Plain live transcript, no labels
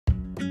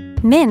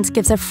Mint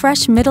gives a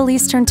fresh Middle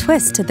Eastern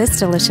twist to this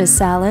delicious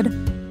salad.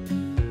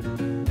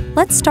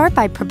 Let's start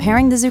by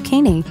preparing the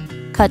zucchini.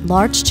 Cut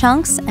large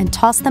chunks and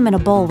toss them in a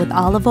bowl with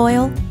olive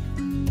oil,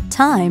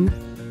 thyme,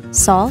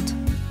 salt,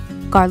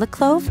 garlic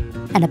clove,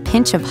 and a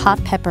pinch of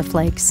hot pepper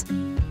flakes.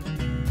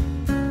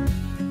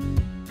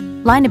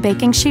 Line a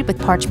baking sheet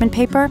with parchment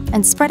paper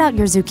and spread out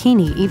your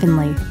zucchini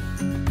evenly.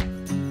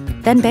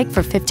 Then bake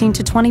for 15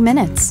 to 20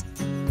 minutes.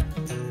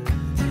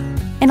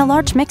 In a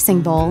large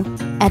mixing bowl,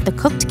 add the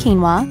cooked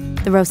quinoa,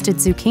 the roasted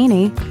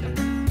zucchini,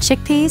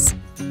 chickpeas,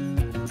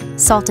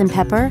 salt and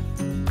pepper,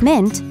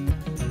 mint,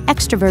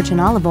 extra virgin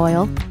olive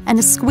oil, and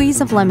a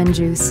squeeze of lemon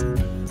juice.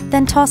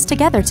 Then toss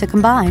together to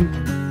combine.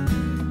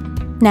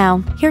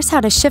 Now, here's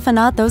how to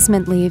chiffonade those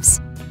mint leaves.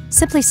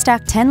 Simply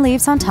stack 10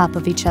 leaves on top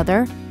of each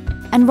other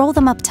and roll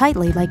them up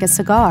tightly like a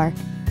cigar.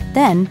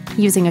 Then,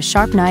 using a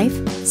sharp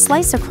knife,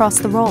 slice across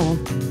the roll.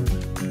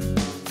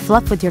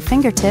 Fluff with your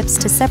fingertips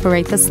to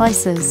separate the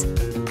slices.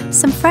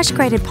 Some fresh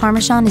grated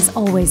Parmesan is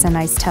always a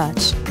nice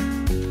touch.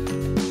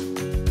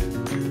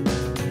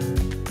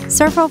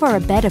 Serve over a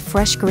bed of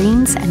fresh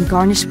greens and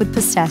garnish with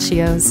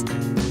pistachios.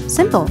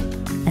 Simple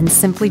and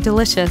simply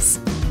delicious.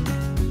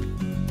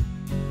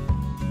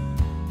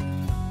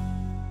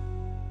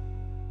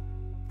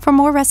 For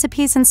more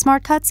recipes and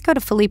smart cuts, go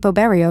to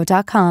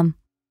filippoberio.com.